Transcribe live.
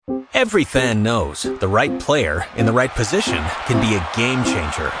Every fan knows the right player in the right position can be a game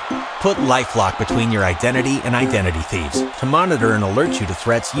changer. Put LifeLock between your identity and identity thieves to monitor and alert you to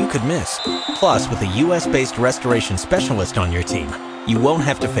threats you could miss. Plus, with a U.S.-based restoration specialist on your team, you won't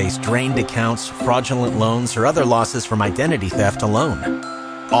have to face drained accounts, fraudulent loans, or other losses from identity theft alone.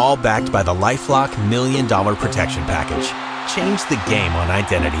 All backed by the LifeLock $1 Million Protection Package. Change the game on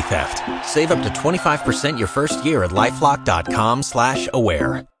identity theft. Save up to 25% your first year at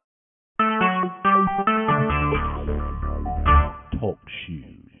LifeLock.com/aware. Talk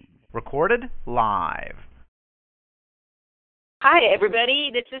shoes. Recorded live. Hi, everybody.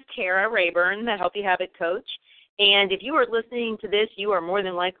 This is Tara Rayburn, the Healthy Habit Coach. And if you are listening to this, you are more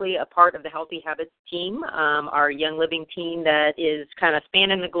than likely a part of the Healthy Habits team, our Young Living team that is kind of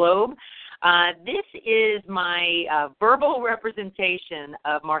spanning the globe. This is my verbal representation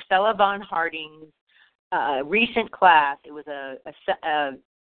of Marcella Vonn Harting's recent class. It was a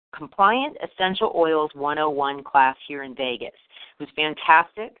Compliant Essential Oils 101 class here in Vegas. It was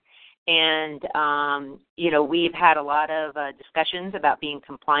fantastic. And, we've had a lot of discussions about being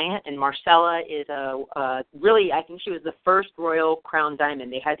compliant, and Marcella is really, I think she was the first Royal Crown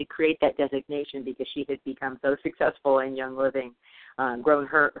Diamond. They had to create that designation because she had become so successful in Young Living, growing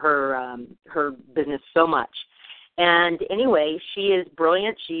her business so much. And anyway, she is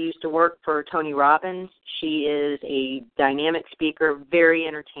brilliant. She used to work for Tony Robbins. She is a dynamic speaker, very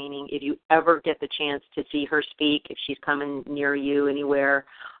entertaining. If you ever get the chance to see her speak, if she's coming near you anywhere,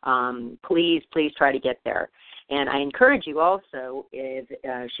 please try to get there. And I encourage you also, if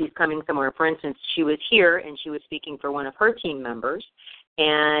she's coming somewhere, for instance, she was here and she was speaking for one of her team members.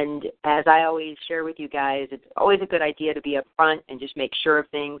 And as I always share with you guys, it's always a good idea to be up front and just make sure of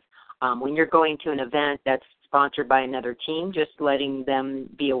things. When you're going to an event that's sponsored by another team, just letting them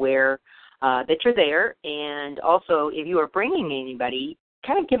be aware that you're there. And also, if you are bringing anybody,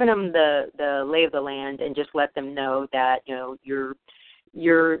 kind of giving them the lay of the land and just let them know that, they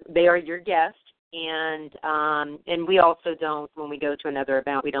are your guest. And we also don't, when we go to another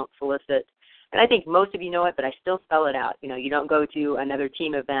event, we don't solicit. And I think most of you know it, but I still spell it out. You don't go to another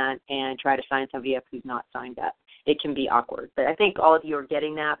team event and try to sign somebody up who's not signed up. It can be awkward. But I think all of you are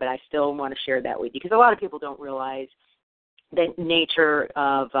getting that, but I still want to share that with you because a lot of people don't realize the nature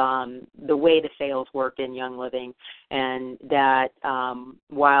of the way the sales work in Young Living, and that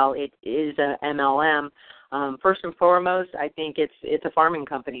while it is a MLM, first and foremost, I think it's a farming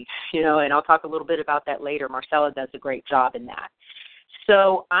company, and I'll talk a little bit about that later. Marcella does a great job in that.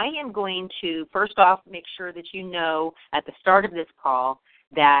 So I am going to, first off, make sure that you know at the start of this call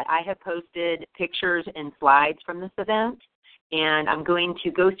that I have posted pictures and slides from this event, and I'm going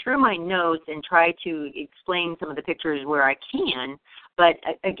to go through my notes and try to explain some of the pictures where I can, but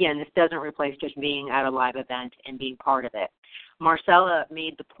again, this doesn't replace just being at a live event and being part of it. Marcella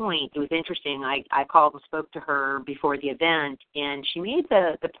made the point, it was interesting, I called and spoke to her before the event, and she made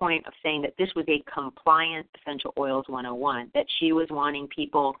the point of saying that this was a Compliant Essential Oils 101, that she was wanting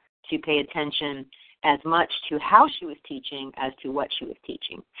people to pay attention as much to how she was teaching as to what she was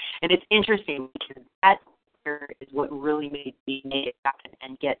teaching. And it's interesting because that is what really made me make it happen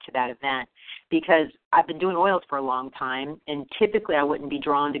and get to that event, because I've been doing oils for a long time, and typically I wouldn't be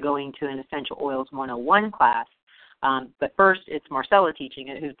drawn to going to an Essential Oils 101 class. But first, it's Marcella teaching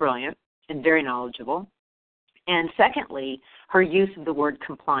it, who's brilliant and very knowledgeable. And secondly, her use of the word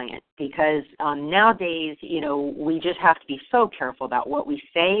compliant, because nowadays, we just have to be so careful about what we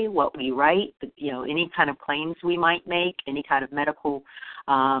say, what we write, any kind of claims we might make, any kind of medical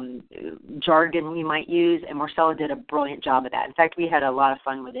jargon we might use, and Marcella did a brilliant job of that. In fact, we had a lot of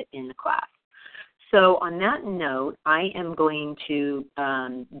fun with it in the class. So on that note, I am going to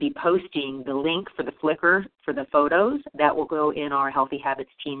be posting the link for the Flickr for the photos that will go in our Healthy Habits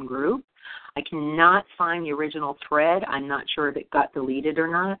team group. I cannot find the original thread. I'm not sure if it got deleted or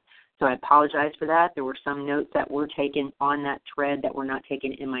not, so I apologize for that. There were some notes that were taken on that thread that were not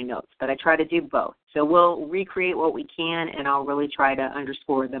taken in my notes, but I try to do both. So we'll recreate what we can, and I'll really try to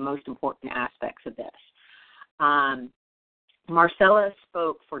underscore the most important aspects of this. Marcella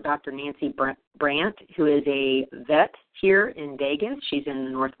spoke for Dr. Nancy Brandt, who is a vet here in Vegas. She's in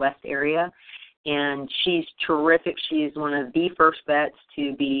the Northwest area, and she's terrific. She's one of the first vets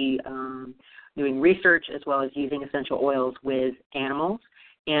to be doing research as well as using essential oils with animals.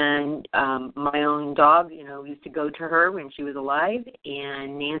 And my own dog, used to go to her when she was alive,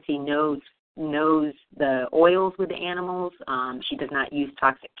 and Nancy knows the oils with the animals. She does not use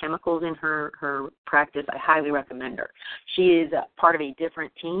toxic chemicals in her practice. I highly recommend her. She is a part of a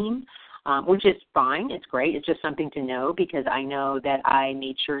different team, which is fine. It's great. It's just something to know because I know that I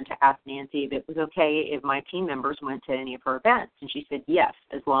made sure to ask Nancy if it was okay if my team members went to any of her events. And she said yes,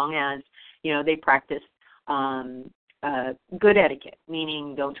 as long as, they practice good etiquette,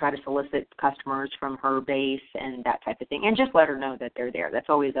 meaning don't try to solicit customers from her base and that type of thing. And just let her know that they're there. That's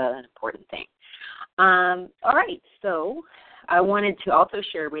always an important thing. All right, so I wanted to also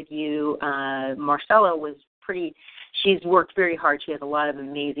share with you, Marcella she's worked very hard. She has a lot of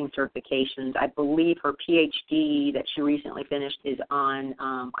amazing certifications. I believe her PhD that she recently finished is on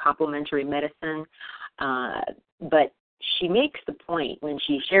complementary medicine, but she makes the point when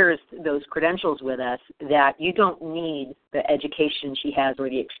she shares those credentials with us that you don't need the education she has or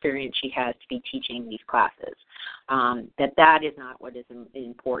the experience she has to be teaching these classes, that is not what is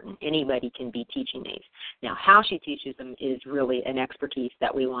important. Anybody can be teaching these. Now, how she teaches them is really an expertise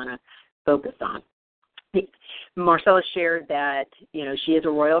that we want to focus on. Marcella shared that, she is a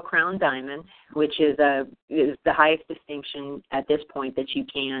Royal Crown Diamond, which is the highest distinction at this point that you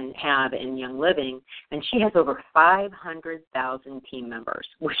can have in Young Living, and she has over 500,000 team members,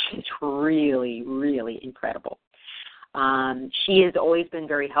 which is really, really incredible. She has always been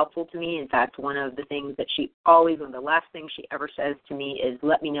very helpful to me. In fact, one of the last things she ever says to me is,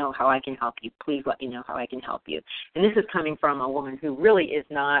 let me know how I can help you. Please let me know how I can help you. And this is coming from a woman who really is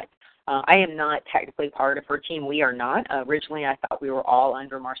not, I am not technically part of her team. We are not. Originally, I thought we were all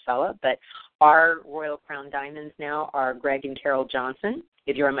under Marcella, but our Royal Crown Diamonds now are Greg and Carol Johnson.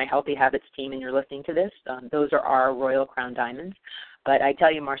 If you're on my Healthy Habits team and you're listening to this, those are our Royal Crown Diamonds. But I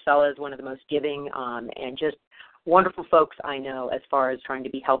tell you, Marcella is one of the most giving and just wonderful folks I know as far as trying to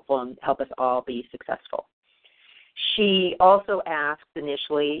be helpful and help us all be successful. She also asked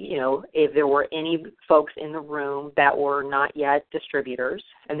initially, if there were any folks in the room that were not yet distributors,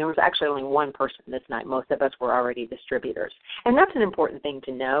 and there was actually only one person this night. Most of us were already distributors. And that's an important thing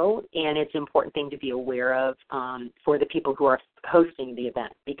to know, and it's an important thing to be aware of for the people who are hosting the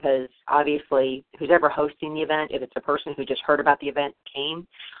event, because obviously who's ever hosting the event, if it's a person who just heard about the event came,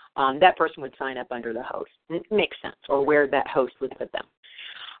 that person would sign up under the host. It makes sense, or where that host would put them.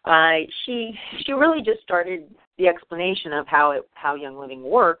 She really just started the explanation of how Young Living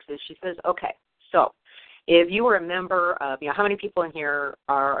works. Is she says, okay, so if you were a member of, how many people in here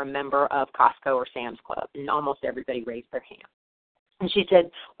are a member of Costco or Sam's Club? And almost everybody raised their hand. And she said,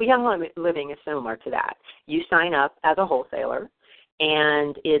 well, Young Living is similar to that. You sign up as a wholesaler,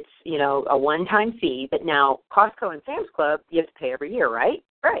 and it's, a one-time fee. But now Costco and Sam's Club, you have to pay every year, right?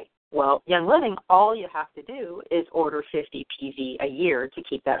 Right. Well, Young Living, all you have to do is order 50 PV a year to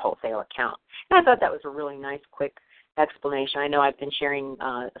keep that wholesale account. And I thought that was a really nice, quick explanation. I know I've been sharing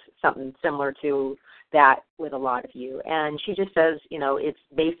something similar to that with a lot of you. And she just says, it's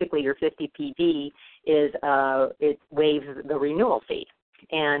basically your 50 PV it waives the renewal fee,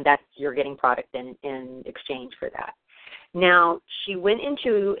 and that's you're getting product in exchange for that. Now, she went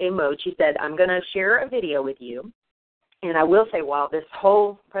into a mode. She said, I'm going to share a video with you. And I will say, while this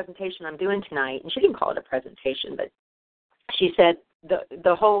whole presentation I'm doing tonight, and she didn't call it a presentation, but she said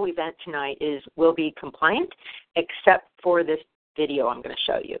the whole event tonight will be compliant except for this video I'm going to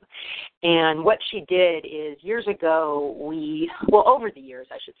show you. And what she did is years ago, over the years,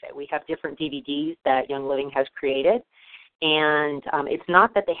 I should say, we have different DVDs that Young Living has created. And it's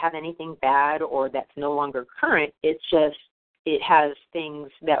not that they have anything bad or that's no longer current. It's just it has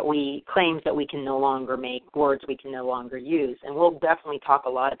claims that we can no longer make, words we can no longer use. And we'll definitely talk a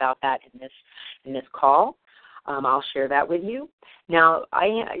lot about that in this call. I'll share that with you. Now,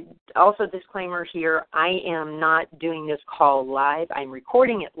 also disclaimer here, I am not doing this call live. I'm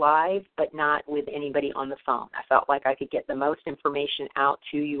recording it live, but not with anybody on the phone. I felt like I could get the most information out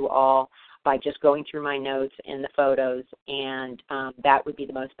to you all by just going through my notes and the photos, and that would be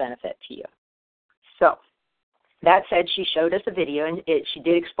the most benefit to you. So, that said, she showed us a video, and she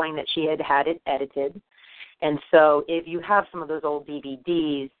did explain that she had it edited. And so if you have some of those old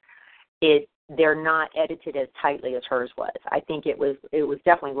DVDs, they're not edited as tightly as hers was. I think it was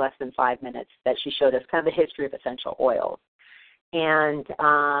definitely less than 5 minutes that she showed us kind of the history of essential oils. And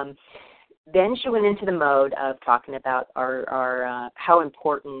then she went into the mode of talking about our how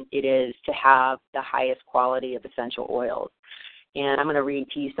important it is to have the highest quality of essential oils. And I'm going to read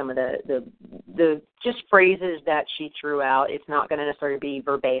to you some of the just phrases that she threw out. It's not going to necessarily be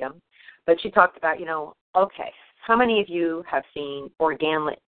verbatim, but she talked about, okay, how many of you have seen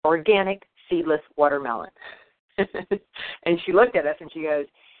organic seedless watermelon? And she looked at us and she goes,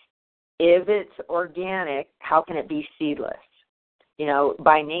 if it's organic, how can it be seedless?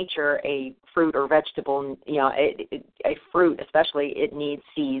 By nature, a fruit or vegetable, a fruit especially, it needs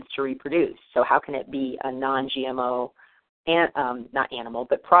seeds to reproduce. So how can it be a non-GMO not animal,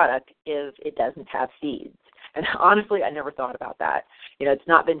 but product if it doesn't have seeds. And honestly, I never thought about that. It's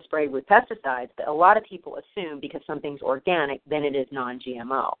not been sprayed with pesticides, but a lot of people assume because something's organic, then it is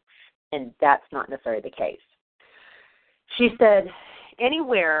non-GMO. And that's not necessarily the case. She said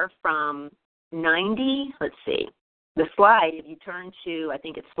anywhere from 90, the slide, if you turn to, I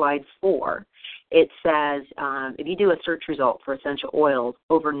think it's slide 4, it says if you do a search result for essential oils,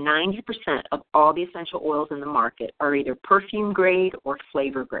 over 90% of all the essential oils in the market are either perfume grade or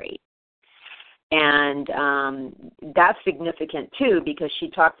flavor grade. And that's significant, too, because she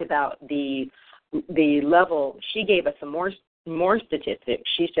talked about the level. She gave us some more statistics.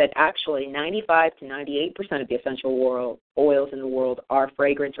 She said actually 95 to 98% of the essential oils in the world are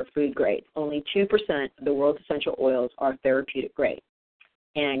fragrance or food grade. Only 2% of the world's essential oils are therapeutic grade.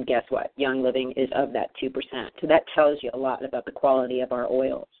 And guess what? Young Living is of that 2%. So that tells you a lot about the quality of our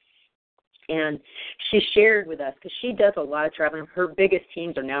oils. And she shared with us, because she does a lot of traveling. Her biggest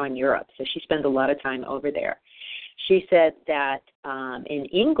teams are now in Europe, so she spends a lot of time over there. She said that in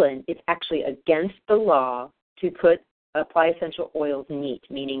England, it's actually against the law to apply essential oils neat,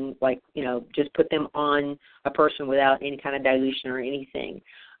 meaning just put them on a person without any kind of dilution or anything,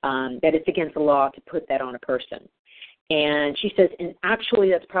 that it's against the law to put that on a person. And she says, and actually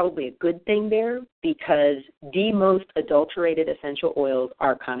that's probably a good thing there because the most adulterated essential oils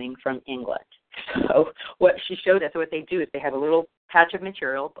are coming from England. So what she showed us, what they do is they have a little patch of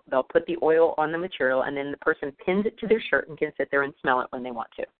material. They'll put the oil on the material, and then the person pins it to their shirt and can sit there and smell it when they want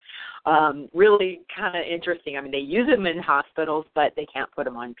to. Really kind of interesting. I mean, they use them in hospitals, but they can't put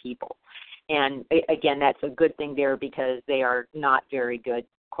them on people. And, again, that's a good thing there because they are not very good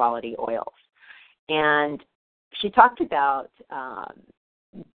quality oils. And she talked about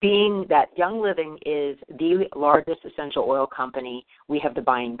being that Young Living is the largest essential oil company. We have the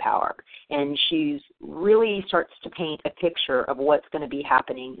buying power. And she really starts to paint a picture of what's going to be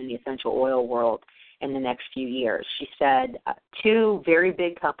happening in the essential oil world in the next few years. She said 2 very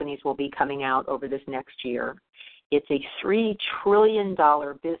big companies will be coming out over this next year. It's a $3 trillion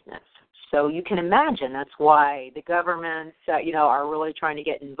business. So you can imagine that's why the governments, are really trying to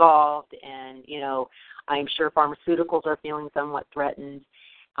get involved. And, I'm sure pharmaceuticals are feeling somewhat threatened.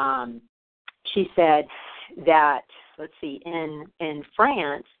 She said that, in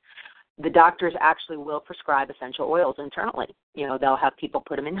France, the doctors actually will prescribe essential oils internally. They'll have people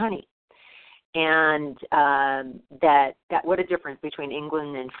put them in honey. And that what a difference between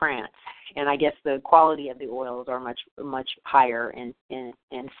England and France. And I guess the quality of the oils are much, much higher in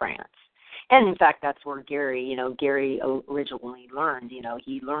France. And, in fact, that's where Gary originally learned.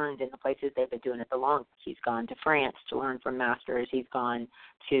 He learned in the places they've been doing it the longest. He's gone to France to learn from masters. He's gone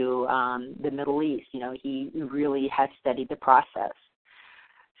to the Middle East. He really has studied the process.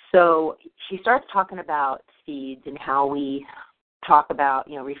 So she starts talking about seeds and how we talk about,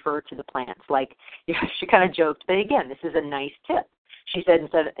 refer to the plants. She kind of joked, but, again, this is a nice tip. She said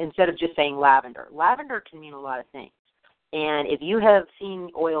instead of just saying lavender can mean a lot of things. And if you have seen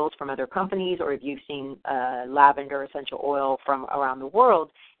oils from other companies or if you've seen lavender essential oil from around the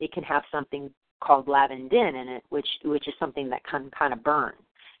world, it can have something called lavandin in it, which is something that can kind of burn.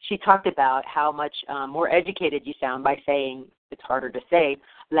 She talked about how much more educated you sound by saying, it's harder to say,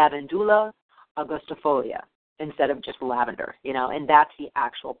 lavandula augustifolia instead of just lavender, and that's the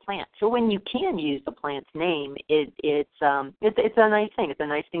actual plant. So when you can use the plant's name, it's a nice thing. It's a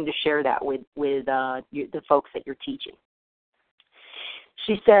nice thing to share that with the folks that you're teaching.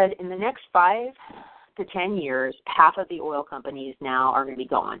 She said in the next 5 to 10 years, half of the oil companies now are going to be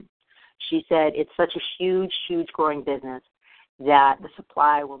gone. She said it's such a huge, huge growing business that the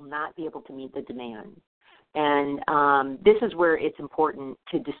supply will not be able to meet the demand. And this is where it's important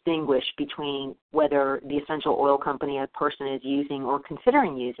to distinguish between whether the essential oil company a person is using or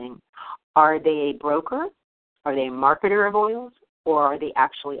considering using, are they a broker, are they a marketer of oils, or are they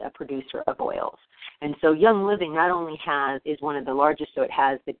actually a producer of oils? And so Young Living not only is one of the largest, so it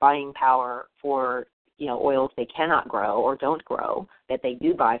has the buying power for, oils they cannot grow or don't grow that they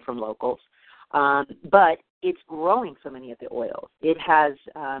do buy from locals, but it's growing so many of the oils.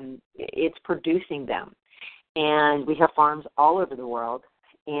 It's producing them. And we have farms all over the world.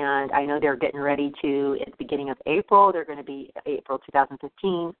 And I know they're getting ready to, at the beginning of April, they're going to be April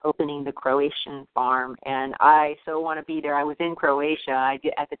 2015, opening the Croatian farm. And I so want to be there. I was in Croatia.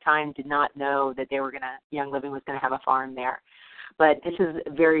 At the time did not know that Young Living was going to have a farm there. But this is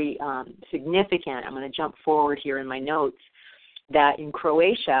very significant. I'm going to jump forward here in my notes that in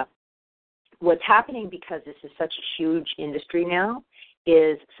Croatia, what's happening because this is such a huge industry now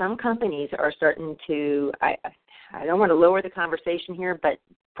is some companies are starting to, I don't want to lower the conversation here, but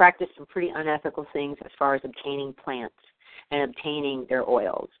practice some pretty unethical things as far as obtaining plants. and obtaining their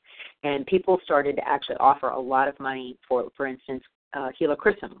oils. And people started to actually offer a lot of money for instance,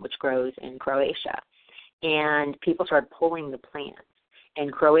 helichrysum, which grows in Croatia. And people started pulling the plants.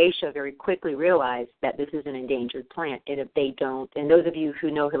 And Croatia very quickly realized that this is an endangered plant. And if they don't, and those of you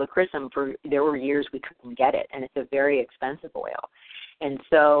who know helichrysum, there were years we couldn't get it, and it's a very expensive oil. And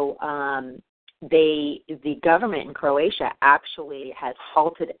so the government in Croatia actually has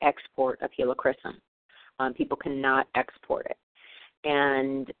halted export of helichrysum. People cannot export it.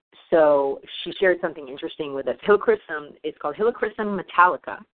 And so she shared something interesting with us. Helichrysum, it's called Helichrysum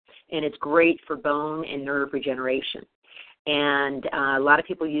metallica, and it's great for bone and nerve regeneration. And a lot of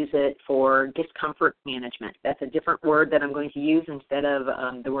people use it for discomfort management. That's a different word that I'm going to use instead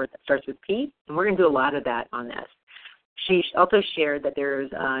of the word that starts with P, and we're going to do a lot of that on this. She also shared that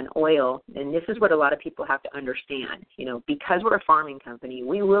there's an oil, and this is what a lot of people have to understand. You know, because we're a farming company,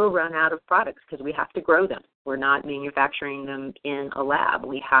 we will run out of products because we have to grow them. We're not manufacturing them in a lab.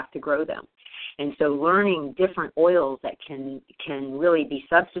 We have to grow them. And so learning different oils that can really be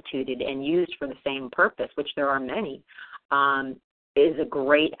substituted and used for the same purpose, which there are many, is a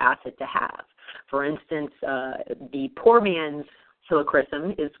great asset to have. For instance, the poor man's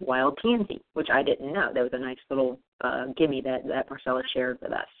helichrysum is wild tansy, which I didn't know. That was a nice little gimme that Marcella shared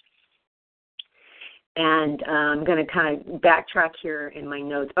with us. And I'm going to kind of backtrack here in my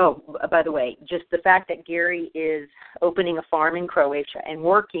notes. Oh, by the way, just the fact that Gary is opening a farm in Croatia and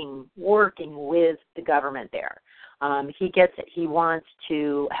working with the government there. He gets it. He wants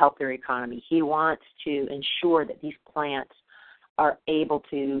to help their economy. He wants to ensure that these plants are able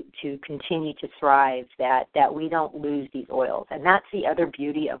to continue to thrive, that we don't lose these oils. And that's the other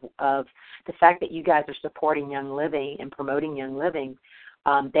beauty of the fact that you guys are supporting Young Living and promoting Young Living.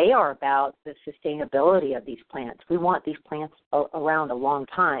 They are about the sustainability of these plants. We want these plants around a long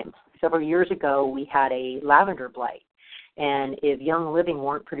time. Several years ago, we had a lavender blight. And if Young Living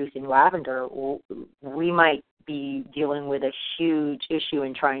weren't producing lavender, we might be dealing with a huge issue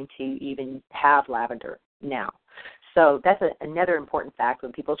in trying to even have lavender now. So that's another important fact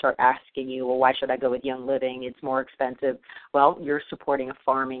when people start asking you, well, why should I go with Young Living? It's more expensive. Well, you're supporting a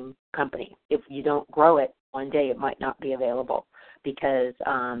farming company. If you don't grow it, one day it might not be available because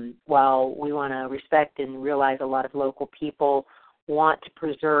while we want to respect and realize a lot of local people want to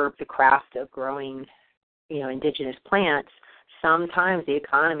preserve the craft of growing, indigenous plants, sometimes the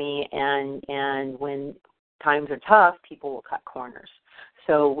economy and when times are tough, people will cut corners.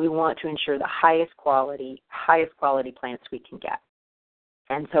 So we want to ensure the highest quality plants we can get.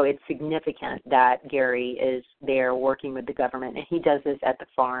 And so it's significant that Gary is there working with the government, and he does this at the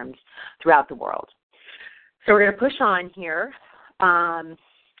farms throughout the world. So we're going to push on here.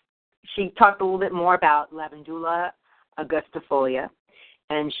 She talked a little bit more about Lavandula augustifolia,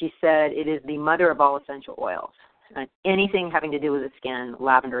 and she said it is the mother of all essential oils. Anything having to do with the skin,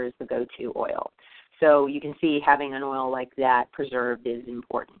 lavender is the go-to oil. So you can see having an oil like that preserved is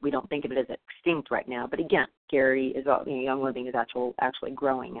important. We don't think of it as extinct right now, but again, Young Living is actually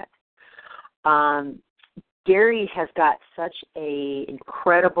growing it. Gary has got such a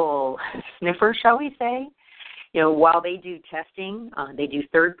incredible sniffer, shall we say. While they do testing,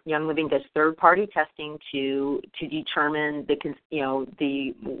 Young Living does third-party testing to determine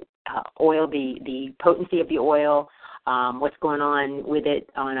the oil, the potency of the oil, what's going on with it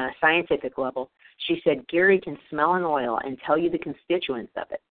on a scientific level. She said Gary can smell an oil and tell you the constituents of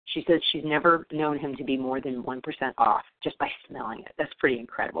it. She says she's never known him to be more than 1% off just by smelling it. That's pretty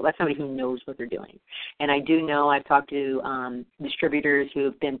incredible. That's somebody who knows what they're doing. And I do know I've talked to distributors who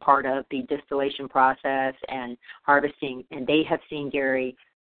have been part of the distillation process and harvesting, and they have seen Gary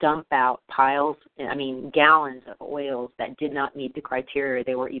dump out gallons of oils that did not meet the criteria.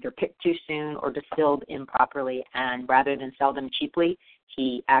 They were either picked too soon or distilled improperly, and rather than sell them cheaply,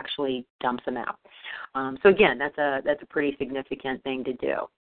 he actually dumps them out. So again, that's a pretty significant thing to do.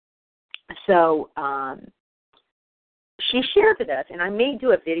 So she shared with us, and I may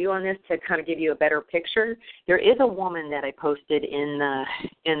do a video on this to kind of give you a better picture. There is a woman that I posted in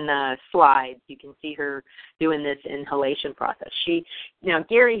the slides. You can see her doing this inhalation process.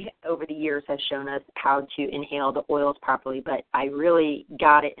 Gary over the years has shown us how to inhale the oils properly, but I really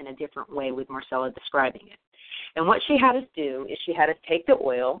got it in a different way with Marcella describing it. And what she had us do is she had us take the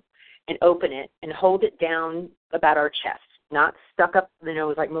oil and open it and hold it down about our chest, not stuck up the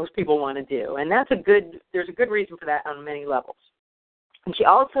nose like most people want to do. And there's a good reason for that on many levels. And she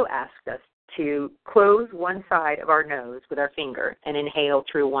also asked us to close one side of our nose with our finger and inhale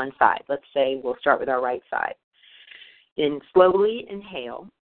through one side. Let's say we'll start with our right side. Then slowly inhale.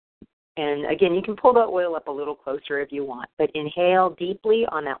 And again, you can pull the oil up a little closer if you want, but inhale deeply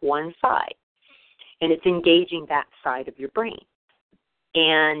on that one side. and it's engaging that side of your brain.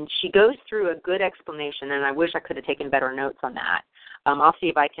 And she goes through a good explanation, and I wish I could have taken better notes on that. I'll see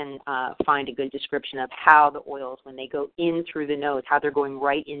if I can find a good description of how the oils, when they go in through the nose, how they're going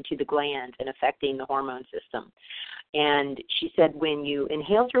right into the glands and affecting the hormone system. And she said when you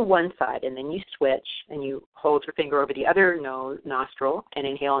inhale through one side and then you switch and you hold your finger over the other nostril and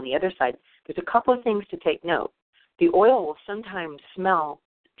inhale on the other side, there's a couple of things to take note. The oil will sometimes smell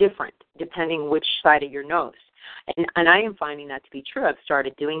different depending which side of your nose. And I am finding that to be true. I've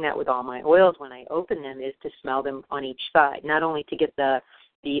started doing that with all my oils when I open them, is to smell them on each side, not only to get the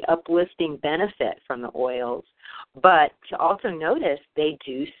uplifting benefit from the oils, but to also notice they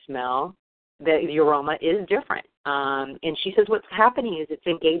do smell, the aroma is different. And she says what's happening is it's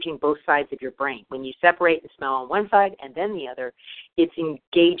engaging both sides of your brain. When you separate and smell on one side and then the other, it's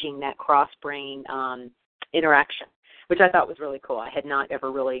engaging that cross-brain interaction, which I thought was really cool. I had not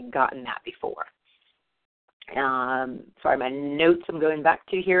ever really gotten that before. Sorry, my notes I'm going back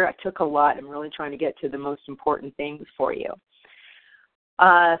to here. I took a lot. I'm really trying to get to the most important things for you.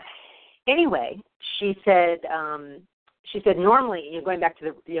 Anyway, she said normally, going back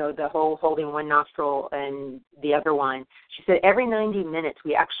to the whole holding one nostril and the other one, she said every 90 minutes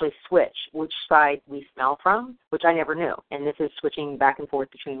we actually switch which side we smell from, which I never knew. And this is switching back and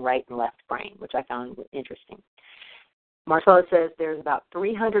forth between right and left brain, which I found interesting. Marcella says there's about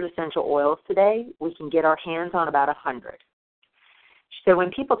 300 essential oils today. We can get our hands on about 100. So when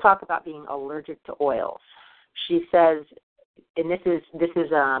people talk about being allergic to oils, she says, and this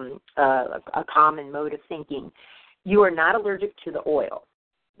is a common mode of thinking, you are not allergic to the oil.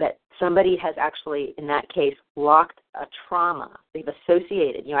 That somebody has actually, in that case, locked a trauma. They've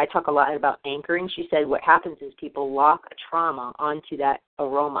associated. I talk a lot about anchoring. She said what happens is people lock a trauma onto that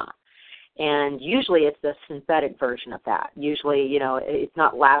aroma. And usually it's the synthetic version of that. Usually, it's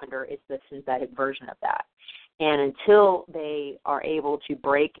not lavender, it's the synthetic version of that. And until they are able to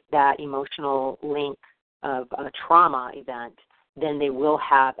break that emotional link of a trauma event, then they will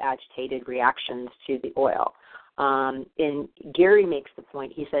have agitated reactions to the oil. And Gary makes the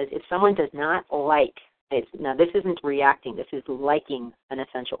point, he says, if someone does not like, now this isn't reacting, this is liking an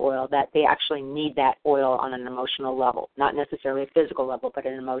essential oil, that they actually need that oil on an emotional level, not necessarily a physical level, but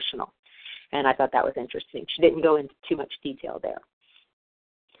an emotional. And I thought that was interesting. She didn't go into too much detail there.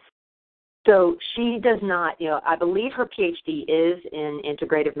 So she does not, I believe her PhD is in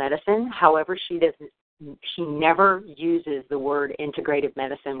integrative medicine. However, she never uses the word integrative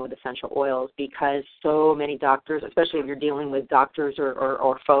medicine with essential oils because so many doctors, especially if you're dealing with doctors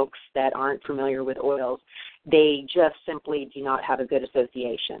or folks that aren't familiar with oils, they just simply do not have a good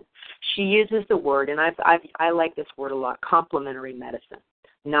association. She uses the word, and I like this word a lot, complementary medicine.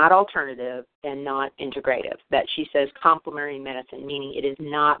 Not alternative and not integrative. That she says complementary medicine, meaning it is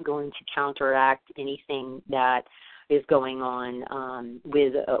not going to counteract anything that is going on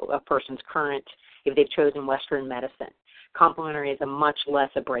with a person's current, if they've chosen Western medicine. Complementary is a much less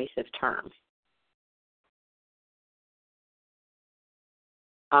abrasive term.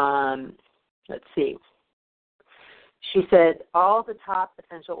 Let's see. She said all the top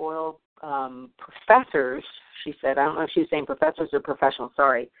essential oil professors, she said, I don't know if she was saying professors or professionals,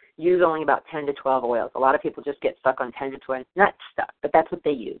 use only about 10 to 12 oils. A lot of people just get stuck on 10 to 12, not stuck, but that's what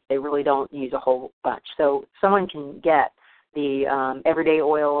they use. They really don't use a whole bunch. So someone can get the everyday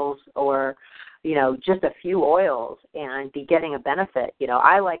oils or, just a few oils and be getting a benefit.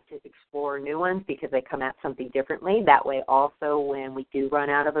 I like to explore new ones because they come at something differently. That way also when we do run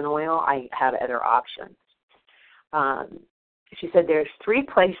out of an oil, I have other options. She said there's 3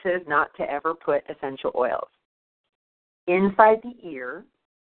 places not to ever put essential oils. Inside the ear,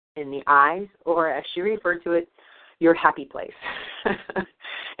 in the eyes, or as she referred to it, your happy place.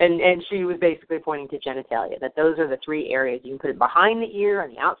 and she was basically pointing to genitalia, that those are the 3 areas. You can put it behind the ear, on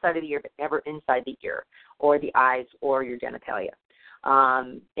the outside of the ear, but never inside the ear, or the eyes, or your genitalia.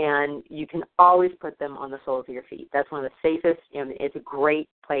 And you can always put them on the soles of your feet. That's one of the safest, and it's a great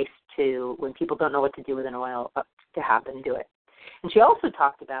place to, when people don't know what to do with an oil, to have them do it. And she also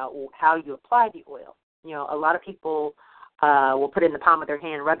talked about how you apply the oil. A lot of people will put it in the palm of their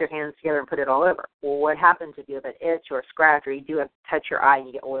hand, rub their hands together, and put it all over. Well, what happens if you have an itch or a scratch, or you do have to touch your eye and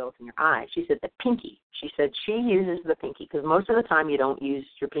you get oils in your eye? She said the pinky. She said she uses the pinky because most of the time you don't use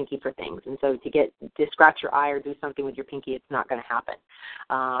your pinky for things. And so to scratch your eye or do something with your pinky, it's not going to happen.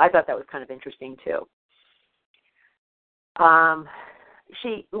 I thought that was kind of interesting too.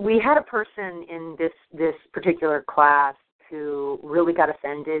 We had a person in this particular class who really got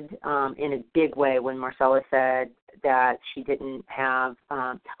offended in a big way when Marcella said that she didn't have,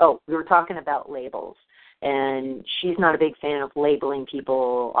 we were talking about labels. And she's not a big fan of labeling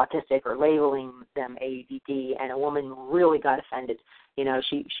people autistic or labeling them ADD, and a woman really got offended. You know,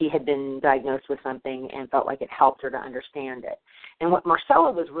 she had been diagnosed with something and felt like it helped her to understand it. And what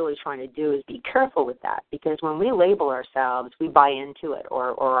Marcella was really trying to do is be careful with that, because when we label ourselves, we buy into it,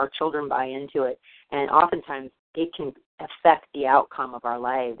 or our children buy into it, and oftentimes it can affect the outcome of our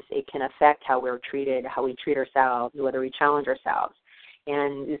lives. It can affect how we're treated, how we treat ourselves, whether we challenge ourselves.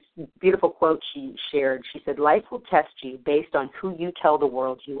 And this beautiful quote she shared, she said, "Life will test you based on who you tell the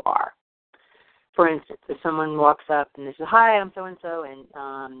world you are." For instance, if someone walks up and they say, "Hi, I'm so and so,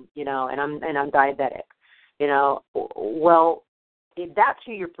 and you know, and I'm diabetic," you know, well, if that's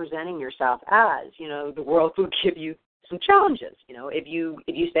who you're presenting yourself as, you know, the world will give you some challenges. You know, if you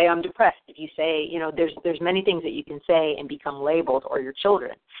say I'm depressed, if you say, you know, there's many things that you can say and become labeled, or your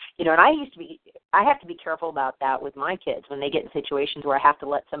children. You know, and I have to be careful about that with my kids when they get in situations where I have to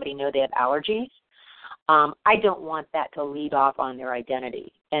let somebody know they have allergies. I don't want that to lead off on their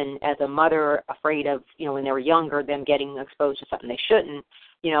identity. And as a mother, afraid of, you know, when they were younger, them getting exposed to something they shouldn't,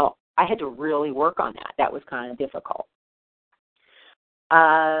 you know, I had to really work on that. That was kind of difficult.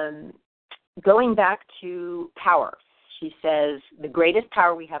 Going back to power, she says the greatest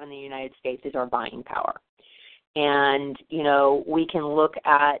power we have in the United States is our buying power. And, you know, we can look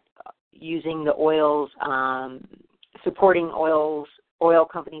at using the oils, supporting oil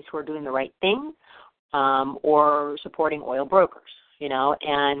companies who are doing the right thing, or supporting oil brokers, you know,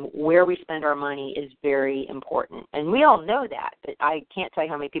 and where we spend our money is very important. And we all know that, but I can't tell you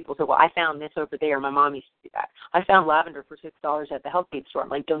how many people say, well, I found this over there. My mom used to do that. I found lavender for $6 at the health food store. I'm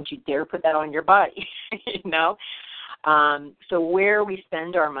like, don't you dare put that on your body, you know? So where we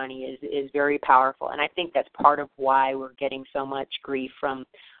spend our money is very powerful. And I think that's part of why we're getting so much grief from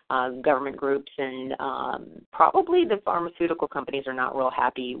government groups, and probably the pharmaceutical companies are not real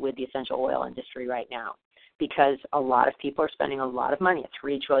happy with the essential oil industry right now, because a lot of people are spending a lot of money, a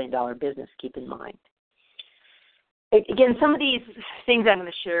 $3 trillion business, keep in mind. Again, some of these things I'm going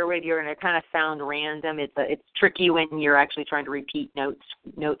to share with you are going to kind of sound random. It's tricky when you're actually trying to repeat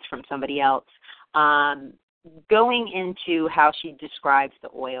notes from somebody else. Going into how she describes the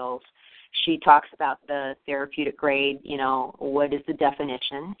oils, she talks about the therapeutic grade, you know, what is the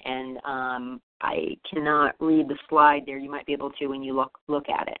definition, and I cannot read the slide there. You might be able to when you look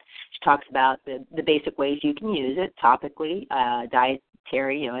at it. She talks about the basic ways you can use it, topically,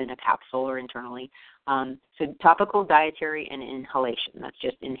 dietary, you know, in a capsule or internally. So topical, dietary, and inhalation. That's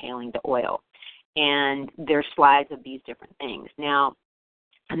just inhaling the oil. And there's slides of these different things. Now,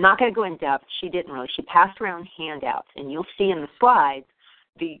 I'm not going to go in depth. She didn't really. She passed around handouts, and you'll see in the slides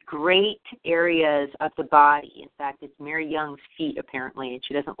the great areas of the body. In fact, it's Mary Young's feet, apparently, and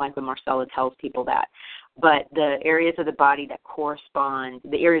she doesn't like when Marcella tells people that. But the areas of the body that correspond,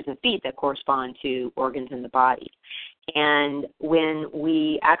 the areas of the feet that correspond to organs in the body. And when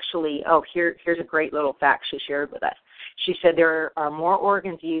we actually, here's a great little fact she shared with us. She said there are more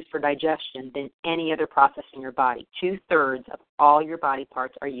organs used for digestion than any other process in your body. 2/3 of all your body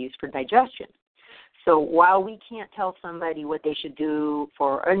parts are used for digestion. So while we can't tell somebody what they should do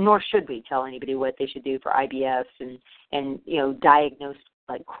for, or nor should we tell anybody what they should do for IBS and you know, diagnose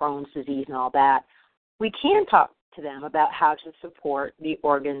like Crohn's disease and all that, we can talk to them about how to support the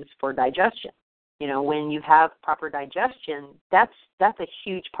organs for digestion. You know, when you have proper digestion, that's a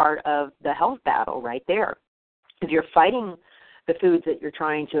huge part of the health battle right there. If you're fighting the foods that you're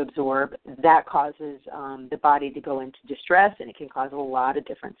trying to absorb, that causes the body to go into distress, and it can cause a lot of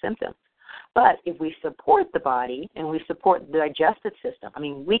different symptoms. But if we support the body and we support the digestive system, I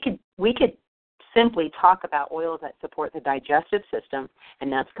mean, we could simply talk about oils that support the digestive system,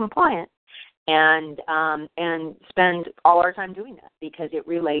 and that's compliant, and spend all our time doing that, because it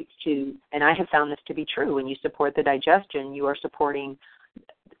relates to, and I have found this to be true, when you support the digestion, you are supporting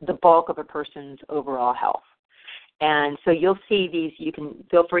the bulk of a person's overall health. And so you'll see these, you can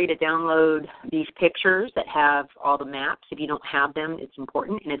feel free to download these pictures that have all the maps. If you don't have them, it's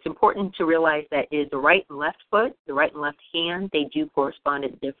important. And it's important to realize that is the right and left foot, the right and left hand, they do correspond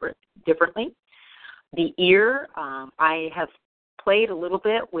differently. The ear, I have played a little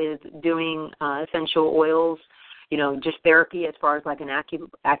bit with doing essential oils, you know, just therapy as far as like an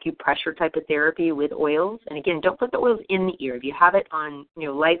acupressure type of therapy with oils. And again, don't put the oils in the ear. If you have it on, you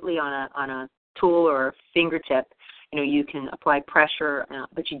know, lightly on a tool or a fingertip, you know, you can apply pressure,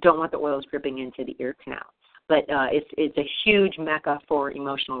 but you don't want the oils dripping into the ear canal. But it's a huge mecca for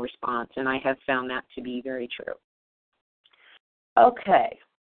emotional response, and I have found that to be very true. Okay.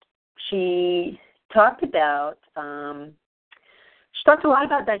 She talked about, She talked a lot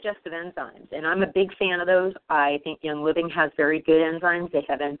about digestive enzymes, and I'm a big fan of those. I think Young Living has very good enzymes. They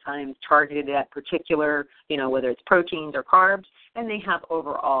have enzymes targeted at particular, whether it's proteins or carbs, and they have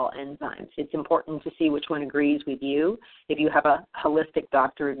overall enzymes. It's important to see which one agrees with you. If you have a holistic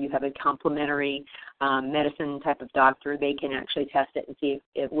doctor, if you have a complementary medicine type of doctor, they can actually test it and see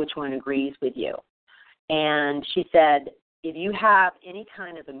if which one agrees with you. And she said, if you have any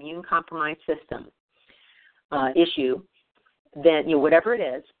kind of immune-compromised system issue, then, whatever it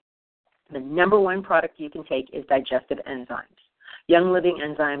is, the number one product you can take is digestive enzymes. Young Living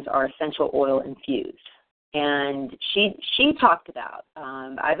enzymes are essential oil infused. And she talked about,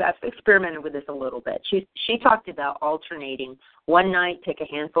 I've experimented with this a little bit. She talked about alternating one night, take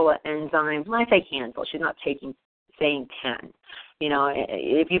a handful of enzymes. When I say handful, she's not saying 10.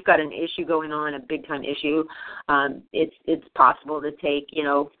 If you've got an issue going on, a big-time issue, it's possible to take,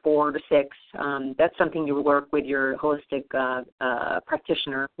 4 to 6. That's something you work with your holistic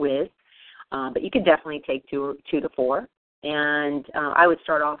practitioner with. But you could definitely take 2 to 4. And I would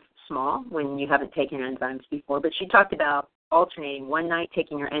start off small when you haven't taken enzymes before. But she talked about alternating one night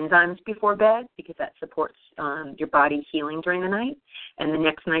taking your enzymes before bed because that supports your body healing during the night, and the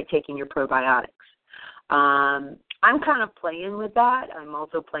next night taking your probiotics. I'm kind of playing with that. I'm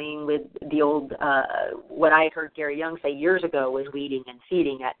also playing with the old, what I heard Gary Young say years ago was weeding and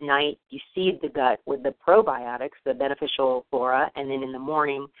seeding. At night, you seed the gut with the probiotics, the beneficial flora, and then in the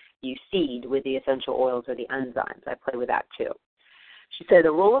morning, you seed with the essential oils or the enzymes. I play with that too. She said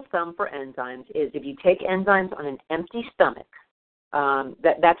the rule of thumb for enzymes is if you take enzymes on an empty stomach,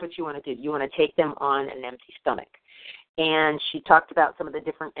 that's what you want to do. You want to take them on an empty stomach. And she talked about some of the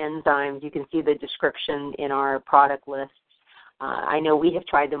different enzymes. You can see the description in our product lists. I know we have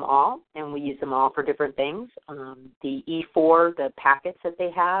tried them all, and we use them all for different things. The E4, the packets that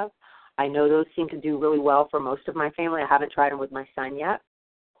they have, I know those seem to do really well for most of my family. I haven't tried them with my son yet.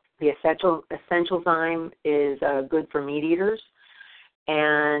 The essential zyme is good for meat eaters.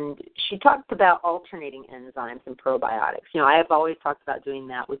 And she talked about alternating enzymes and probiotics. I have always talked about doing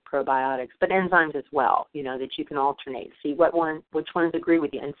that with probiotics, but enzymes as well, that you can alternate. See which ones agree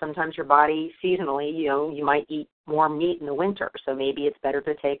with you. And sometimes your body seasonally, you might eat more meat in the winter, so maybe it's better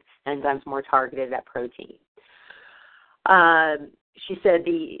to take enzymes more targeted at protein. She said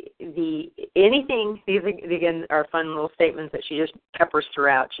anything, these again are fun little statements that she just peppers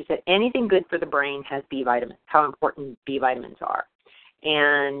throughout. She said anything good for the brain has B vitamins, how important B vitamins are.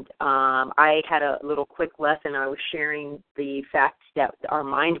 And I had a little quick lesson. I was sharing the fact that our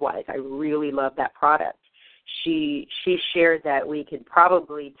MindWise, I really love that product. She shared that we could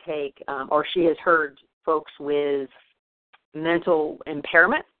probably take, or she has heard folks with mental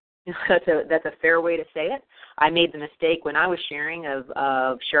impairment. That's a fair way to say it. I made the mistake when I was sharing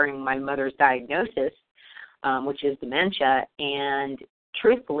of sharing my mother's diagnosis, which is dementia, and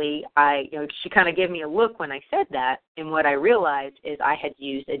truthfully, she kind of gave me a look when I said that, and what I realized is I had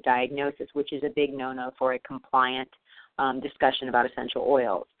used a diagnosis, which is a big no-no for a compliant discussion about essential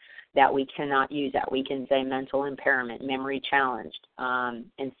oils, that we cannot use that. We can say mental impairment, memory challenged,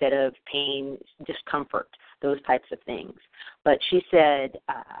 instead of pain, discomfort, those types of things. But she said,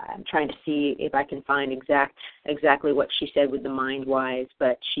 I'm trying to see if I can find exactly what she said with the MindWise,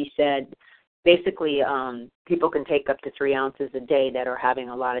 but she said, basically, people can take up to 3 ounces a day that are having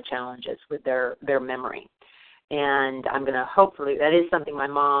a lot of challenges with their memory. And I'm going to hopefully, that is something my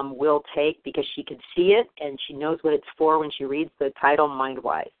mom will take because she can see it and she knows what it's for when she reads the title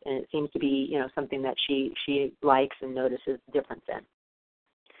MindWise. And it seems to be, something that she likes and notices the difference in.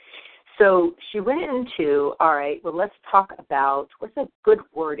 So she went into, all right, well, let's talk about what's a good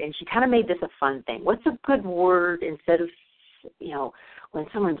word. And she kind of made this a fun thing. What's a good word instead of, when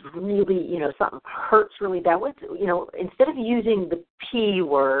someone's really, something hurts really bad, instead of using the P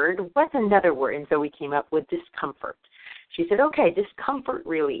word, what's another word? And so we came up with discomfort. She said, okay, discomfort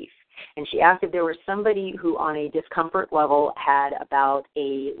relief. And she asked if there was somebody who on a discomfort level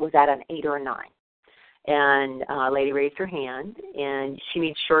was at an 8 or a 9. And a lady raised her hand, and she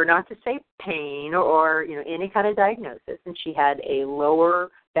made sure not to say pain or any kind of diagnosis. And she had a lower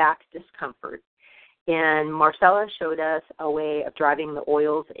back discomfort. And Marcella showed us a way of driving the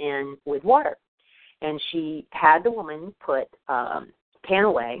oils in with water. And she had the woman put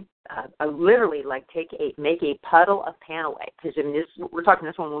Panaway, literally make a puddle of Panaway, because we're talking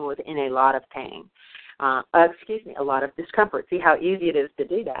this woman was in a lot of pain. A lot of discomfort. See how easy it is to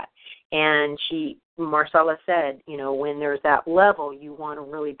do that. And Marcella said, when there's that level, you want to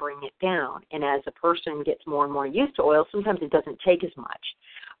really bring it down. And as a person gets more and more used to oil, sometimes it doesn't take as much.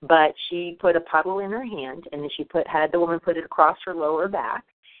 But she put a puddle in her hand, and then had the woman put it across her lower back,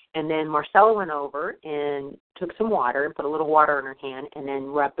 And then Marcella went over and took some water and put a little water in her hand and then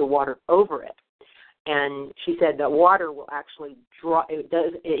rubbed the water over it. And she said that water will actually draw, it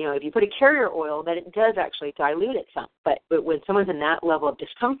does, if you put a carrier oil, that it does actually dilute it some. But when someone's in that level of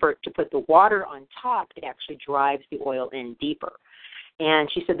discomfort, to put the water on top, it actually drives the oil in deeper.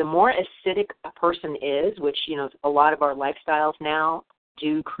 And she said the more acidic a person is, which, a lot of our lifestyles now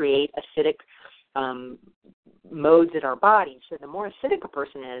do create acidic modes in our body. So the more acidic a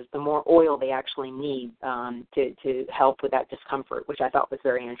person is, the more oil they actually need to help with that discomfort, which I thought was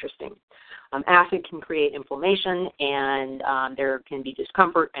very interesting. Acid can create inflammation, and there can be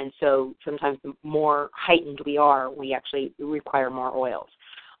discomfort, and so sometimes the more heightened we are, we actually require more oils.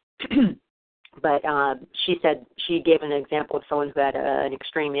 But she said she gave an example of someone who had an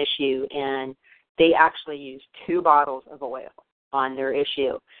extreme issue, and they actually used 2 bottles of oil on their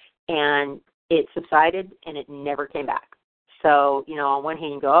issue, and it subsided, and it never came back. So, on one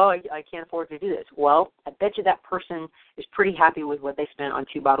hand, you go, I can't afford to do this. Well, I bet you that person is pretty happy with what they spent on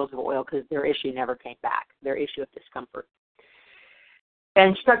 2 bottles of oil because their issue never came back, their issue of discomfort.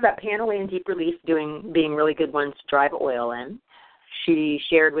 And she talked about Panelay and Deep Relief being really good ones to drive oil in. She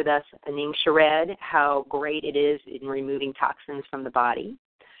shared with us Aning Shared, how great it is in removing toxins from the body.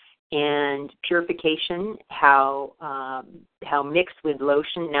 And purification, how mixed with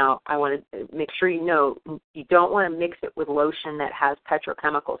lotion. Now, I want to make sure you know you don't want to mix it with lotion that has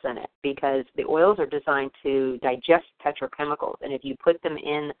petrochemicals in it, because the oils are designed to digest petrochemicals. And if you put them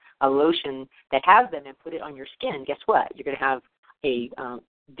in a lotion that has them and put it on your skin, guess what? You're going to have a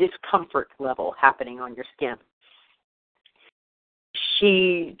discomfort level happening on your skin.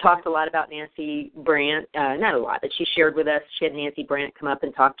 She talked a lot about Nancy Brandt, not a lot, but she shared with us, she had Nancy Brandt come up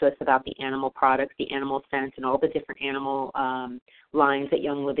and talk to us about the animal products, the animal scents, and all the different animal lines that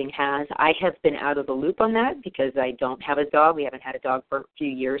Young Living has. I have been out of the loop on that because I don't have a dog. We haven't had a dog for a few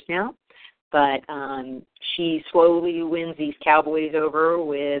years now. But she slowly wins these cowboys over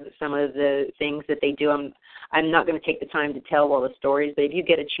with some of the things that they do. I'm not going to take the time to tell all the stories, but if you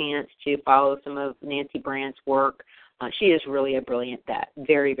get a chance to follow some of Nancy Brandt's work, she is really a brilliant vet,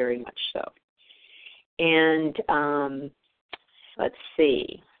 very, very much so. And let's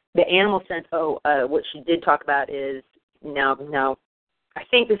see. The animal sense, what she did talk about is, now, I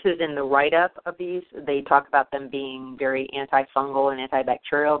think this is in the write-up of these. They talk about them being very antifungal and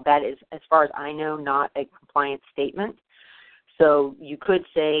antibacterial. That is, as far as I know, not a compliance statement. So you could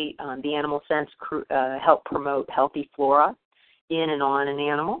say the animal scents help promote healthy flora in and on an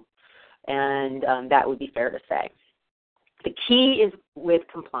animal, and that would be fair to say. The key is with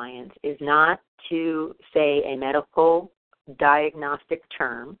compliance is not to say a medical diagnostic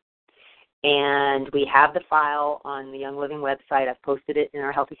term, and we have the file on the Young Living website. I've posted it in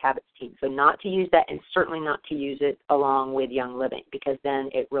our Healthy Habits team. So not to use that, and certainly not to use it along with Young Living, because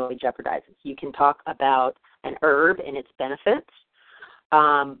then it really jeopardizes. You can talk about an herb and its benefits,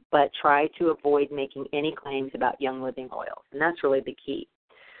 but try to avoid making any claims about Young Living oils, and that's really the key.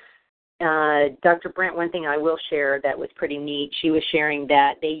 Dr. Brandt, one thing I will share that was pretty neat, she was sharing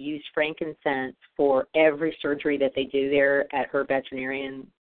that they use frankincense for every surgery that they do there at her veterinarian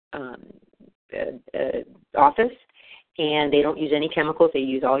office, and they don't use any chemicals. They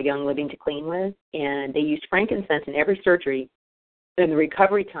use all Young Living to clean with, and they use frankincense in every surgery, and the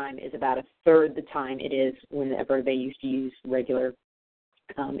recovery time is about a third the time it is whenever they used to use regular,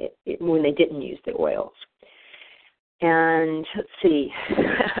 when they didn't use the oils. And let's see.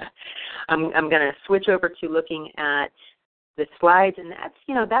 I'm going to switch over to looking at the slides, and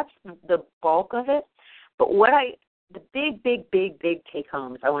that's the bulk of it. But the big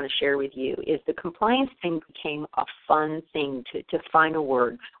take-homes I want to share with you is the compliance thing became a fun thing to find a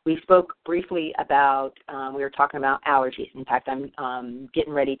word. We spoke briefly about, we were talking about allergies. In fact, I'm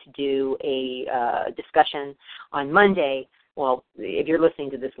getting ready to do a discussion on Monday. Well, if you're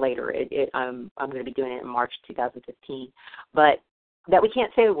listening to this later, I'm going to be doing it in March 2015. But that we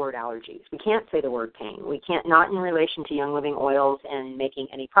can't say the word allergies. We can't say the word pain. We can't, not in relation to Young Living oils and making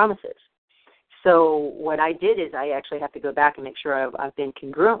any promises. So what I did is I actually have to go back and make sure I've been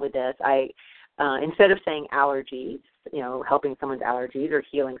congruent with this. I instead of saying allergies, helping someone's allergies or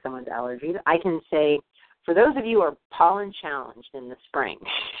healing someone's allergies, I can say, for those of you who are pollen challenged in the spring,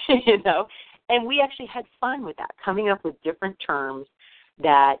 and we actually had fun with that, coming up with different terms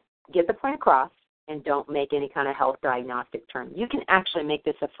that get the point across and don't make any kind of health diagnostic term. You can actually make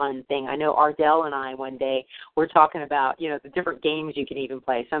this a fun thing. I know Ardell and I one day were talking about, the different games you can even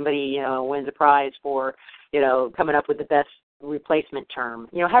play. Somebody, wins a prize for, coming up with the best replacement term,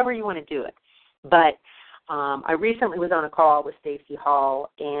 however you want to do it. But I recently was on a call with Stacey Hall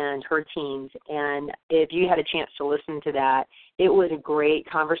and her teams, and if you had a chance to listen to that, it was a great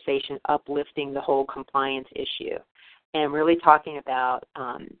conversation uplifting the whole compliance issue and really talking about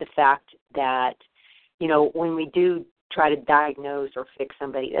the fact that, you know, when we do try to diagnose or fix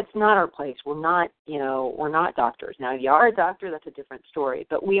somebody, that's not our place. We're not, you know, we're not doctors. Now, if you are a doctor, that's a different story,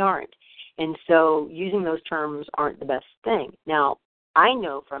 but we aren't. And so using those terms aren't the best thing. Now, I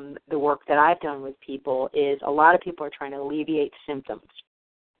know from the work that I've done with people is a lot of people are trying to alleviate symptoms.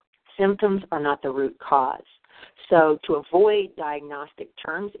 Symptoms are not the root cause. So to avoid diagnostic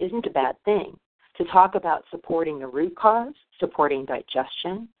terms isn't a bad thing. To talk about supporting the root cause, supporting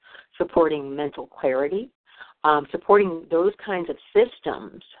digestion, supporting mental clarity, supporting those kinds of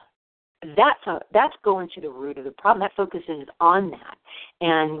systems, that's going to the root of the problem. That focuses on that.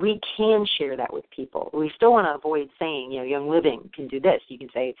 And we can share that with people. We still want to avoid saying, you know, Young Living can do this. You can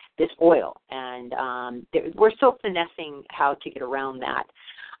say this oil. And we're still finessing how to get around that.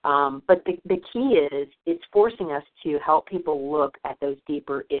 But the key is it's forcing us to help people look at those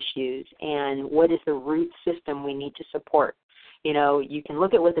deeper issues and what is the root system we need to support. You know, you can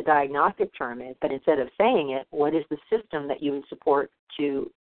look at what the diagnostic term is, but instead of saying it, what is the system that you would support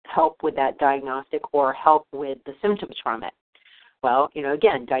to help with that diagnostic or help with the symptoms from it? Well, you know,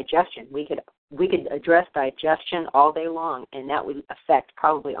 again, digestion. We could address digestion all day long, and that would affect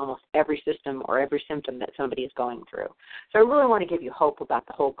probably almost every system or every symptom that somebody is going through. So I really want to give you hope about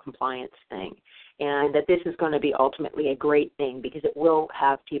the whole compliance thing, and that this is going to be ultimately a great thing because it will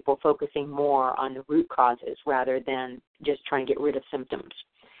have people focusing more on the root causes rather than just trying to get rid of symptoms.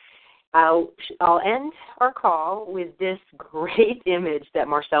 I'll end our call with this great image that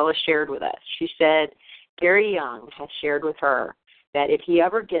Marcella shared with us. She said Gary Young has shared with her that if he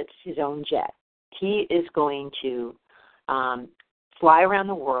ever gets his own jet, he is going to fly around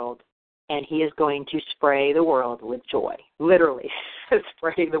the world and he is going to spray the world with joy, literally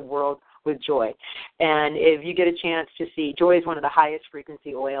spray the world with joy. And if you get a chance to see, joy is one of the highest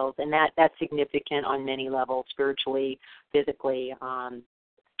frequency oils, and that's significant on many levels, spiritually, physically,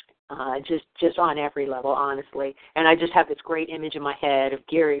 just on every level, honestly. And I just have this great image in my head of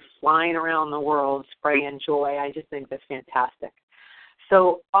Gary flying around the world spraying joy. I just think that's fantastic.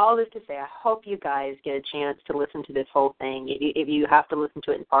 So all this to say, I hope you guys get a chance to listen to this whole thing. If you have to listen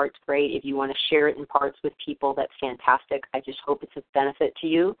to it in parts, great. If you want to share it in parts with people, that's fantastic. I just hope it's a benefit to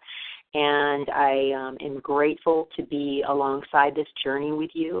you. And I am grateful to be alongside this journey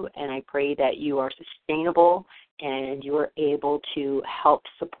with you, and I pray that you are sustainable and you are able to help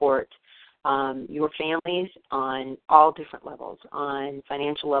support your families on all different levels, on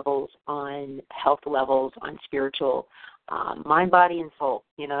financial levels, on health levels, on spiritual, mind, body, and soul.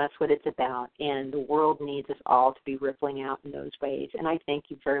 You know, that's what it's about. And the world needs us all to be rippling out in those ways. And I thank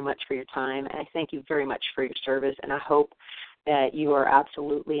you very much for your time, and I thank you very much for your service, and I hope that you are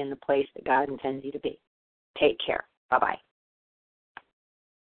absolutely in the place that God intends you to be. Take care. Bye-bye.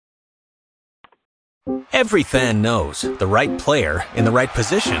 Every fan knows the right player in the right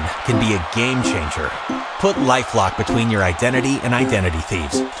position can be a game changer. Put LifeLock between your identity and identity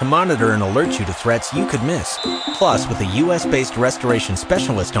thieves to monitor and alert you to threats you could miss. Plus, with a U.S.-based restoration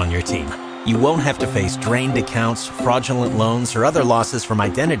specialist on your team, you won't have to face drained accounts, fraudulent loans, or other losses from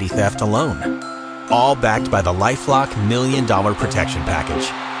identity theft alone. All backed by the LifeLock $1 Million Protection Package.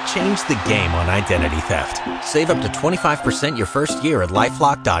 Change the game on identity theft. Save up to 25% your first year at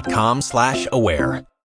LifeLock.com/aware.